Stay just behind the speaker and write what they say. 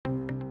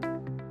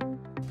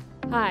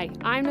Hi,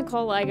 I'm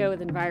Nicole Ligo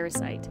with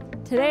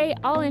Envirosight. Today,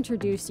 I'll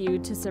introduce you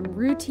to some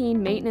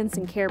routine maintenance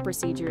and care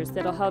procedures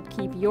that'll help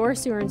keep your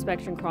sewer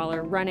inspection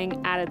crawler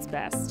running at its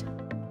best.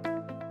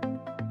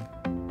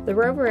 The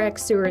ROVVER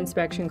X Sewer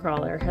Inspection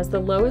Crawler has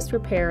the lowest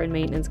repair and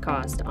maintenance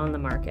cost on the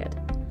market.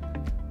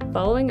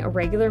 Following a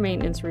regular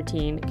maintenance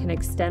routine can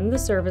extend the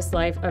service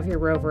life of your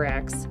ROVVER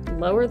X,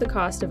 lower the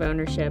cost of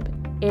ownership,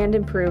 and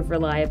improve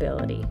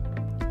reliability.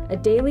 A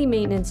daily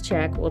maintenance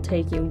check will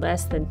take you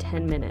less than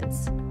 10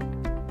 minutes.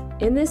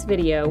 In this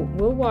video,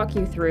 we'll walk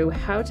you through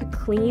how to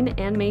clean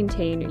and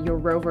maintain your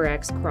ROVVER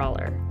X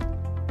crawler.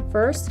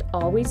 First,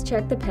 always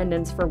check the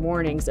pendants for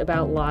warnings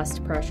about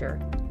lost pressure.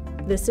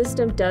 The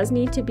system does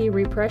need to be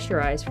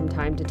repressurized from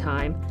time to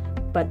time,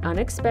 but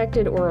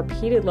unexpected or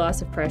repeated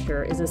loss of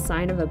pressure is a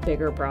sign of a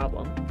bigger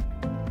problem.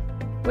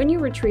 When you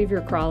retrieve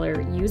your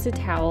crawler, use a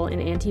towel and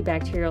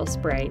antibacterial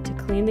spray to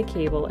clean the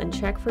cable and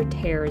check for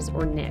tears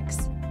or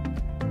nicks.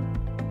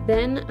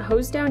 Then,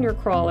 hose down your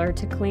crawler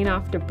to clean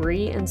off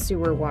debris and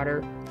sewer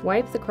water,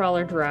 wipe the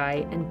crawler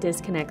dry, and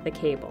disconnect the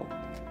cable.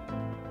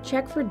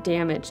 Check for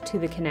damage to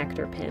the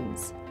connector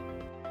pins.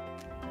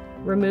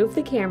 Remove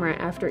the camera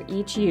after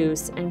each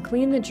use and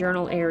clean the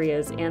journal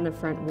areas and the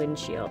front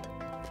windshield.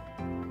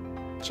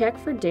 Check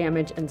for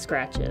damage and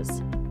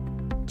scratches.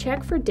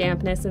 Check for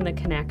dampness in the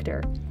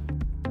connector.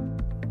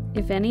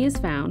 If any is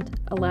found,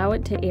 allow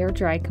it to air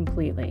dry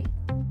completely.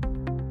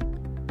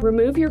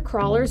 Remove your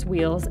crawler's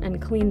wheels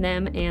and clean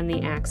them and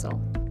the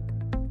axle.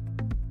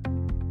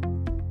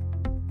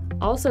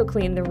 Also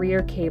clean the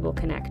rear cable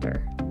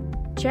connector.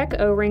 Check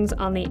O-rings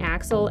on the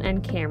axle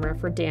and camera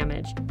for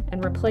damage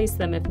and replace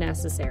them if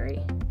necessary.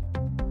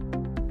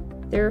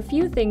 There are a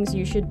few things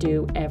you should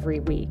do every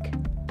week.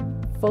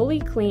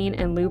 Fully clean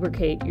and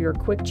lubricate your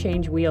quick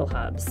change wheel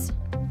hubs.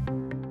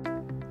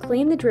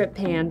 Clean the drip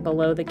pan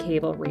below the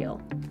cable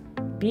reel.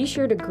 Be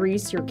sure to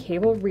grease your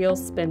cable reel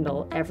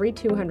spindle every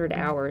 200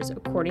 hours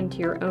according to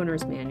your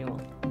owner's manual.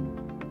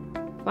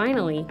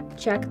 Finally,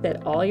 check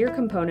that all your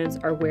components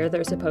are where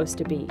they're supposed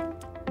to be.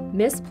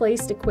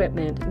 Misplaced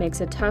equipment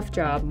makes a tough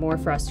job more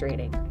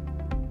frustrating.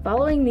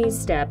 Following these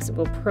steps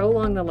will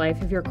prolong the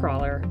life of your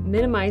crawler,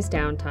 minimize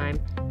downtime,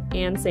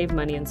 and save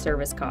money in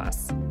service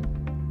costs.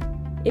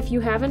 If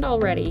you haven't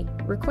already,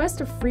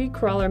 request a free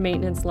crawler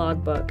maintenance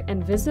logbook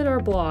and visit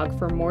our blog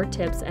for more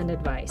tips and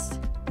advice.